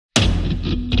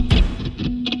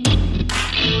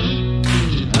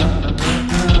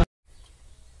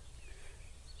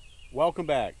Welcome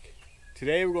back.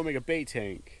 Today we're going to make a bait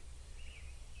tank.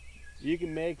 You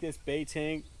can make this bait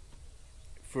tank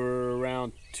for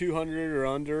around 200 or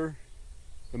under.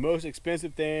 The most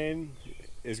expensive thing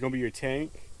is going to be your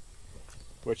tank,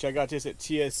 which I got this at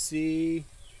TSC.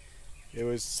 It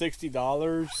was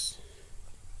 $60.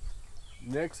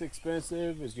 Next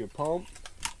expensive is your pump.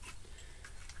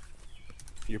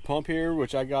 Your pump here,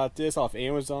 which I got this off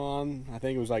Amazon. I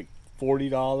think it was like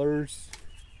 $40.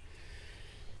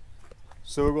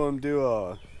 So we're going to do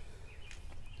a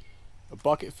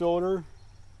bucket filter.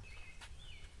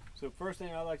 So first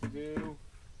thing I like to do,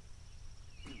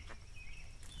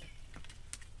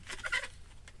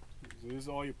 this is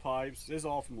all your pipes. This is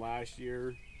all from last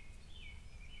year.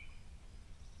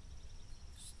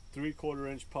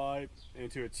 3/4 inch pipe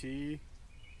into a T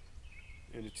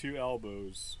and the 2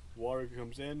 elbows. Water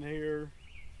comes in here,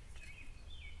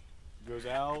 goes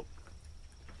out.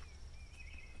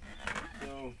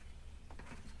 So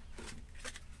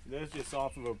that's just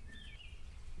off of a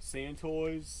sand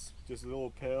toys, just a little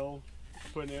pail.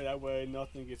 Put in there that way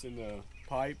nothing gets in the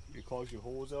pipe, it clogs your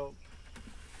holes up.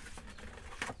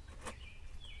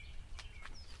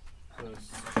 So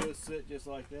it's just sit just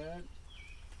like that.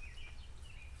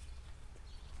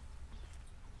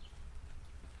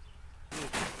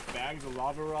 Bags of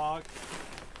lava rock,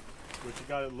 which you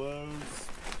got at Lowe's,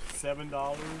 $7.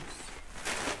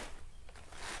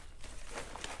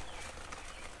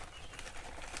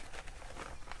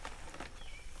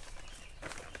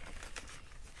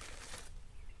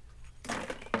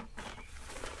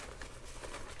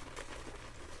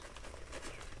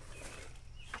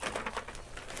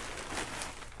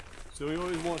 So we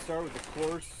always want to start with the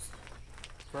coarse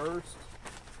first.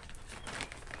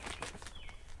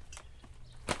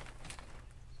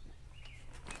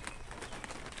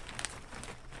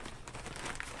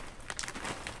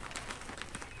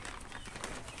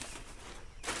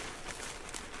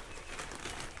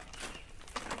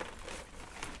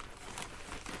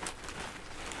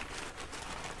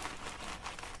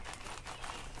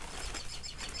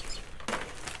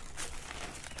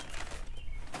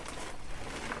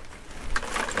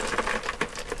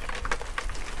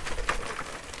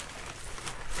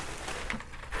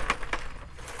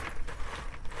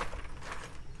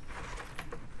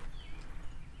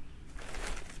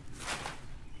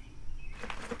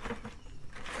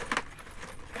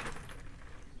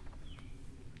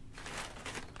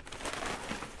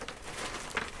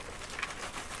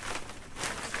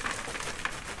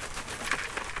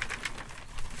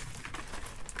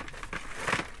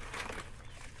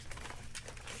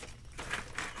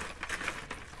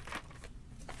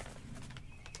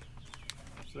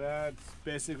 So that's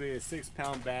basically a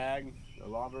 6-pound bag of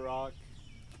lava rock.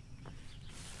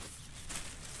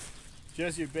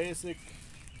 Just your basic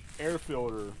air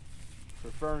filter for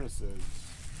furnaces.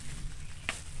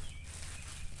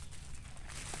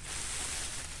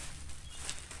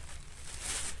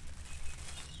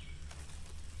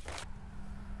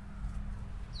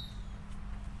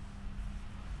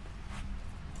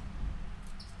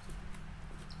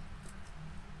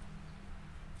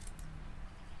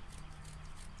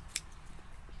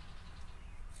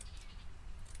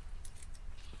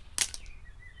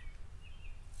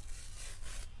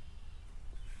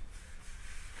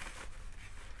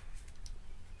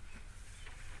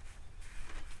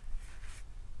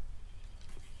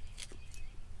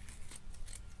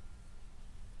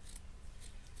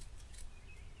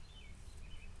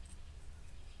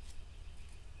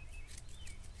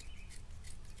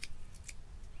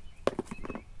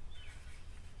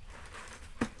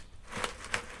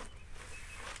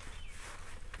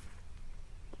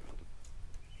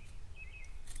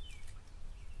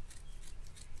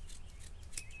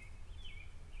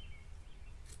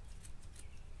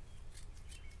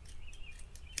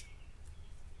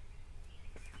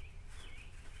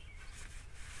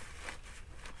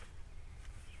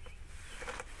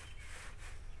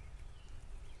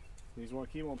 You just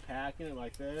want to keep on packing it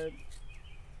like that.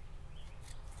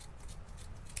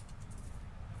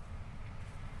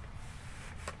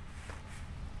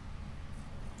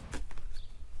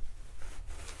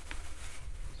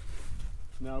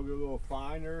 Now we'll go a little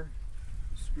finer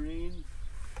screen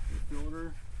and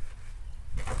filter.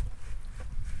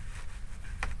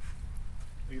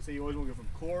 Like I say, you always want to go from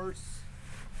coarse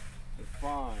to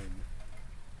fine.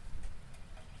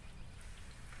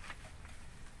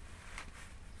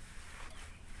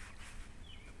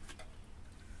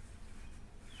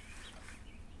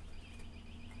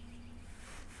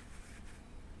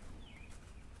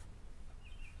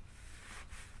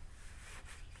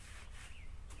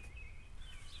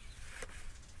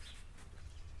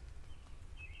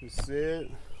 That's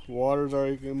it. Water's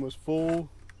already almost full.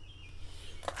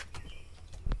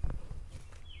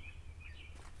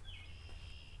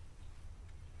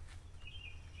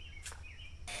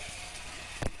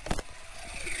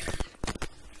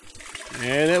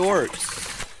 And it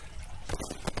works.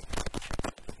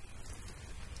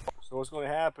 So what's going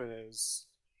to happen is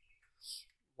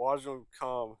water's going to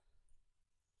come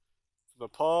from the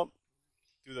pump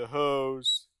through the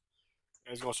hose,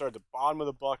 and it's going to start at the bottom of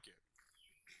the bucket.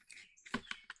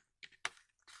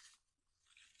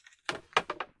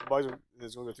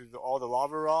 It's going to go through all the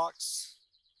lava rocks,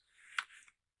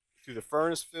 through the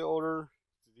furnace filter,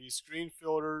 through these screen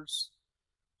filters,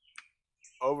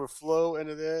 overflow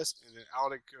into this, and then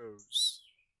out it goes.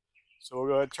 So we'll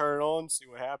go ahead and turn it on, see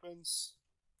what happens.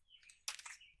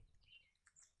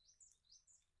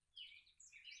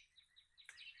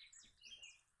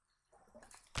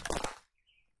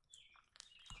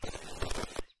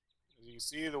 As you can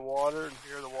see, the water, and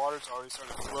here the water's already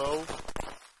starting to flow.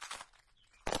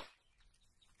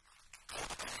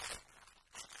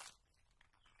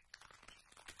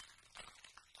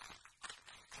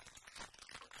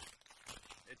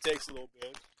 It takes a little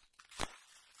bit.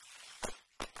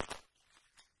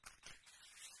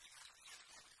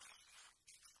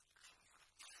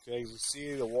 Okay, as you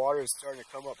see, the water is starting to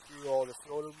come up through all the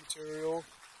filter material.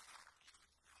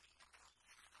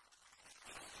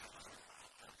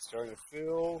 It's starting to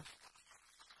fill.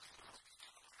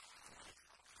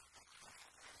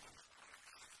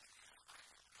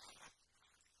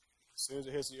 As soon as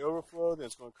it hits the overflow, then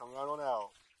it's going to come right on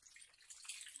out.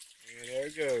 And there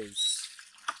it goes.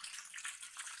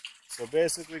 So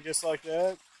basically, just like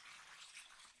that,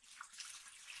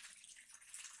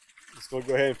 it's going to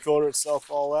go ahead and filter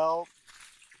itself all out.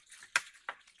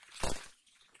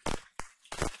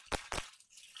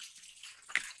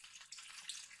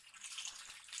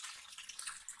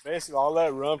 Basically, I'll let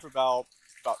it run for about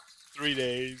 3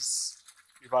 days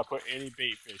if I put any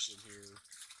bait fish in here.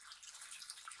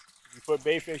 If you put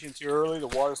bait fish in too early, the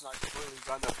water's not completely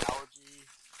got enough algae.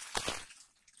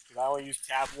 Because I only use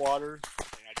tap water,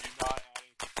 and I do not add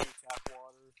any complete tap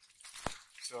water,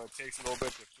 so it takes a little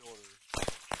bit to filter.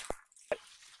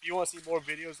 If you want to see more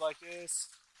videos like this,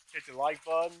 hit the like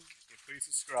button and please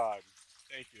subscribe.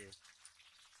 Thank you.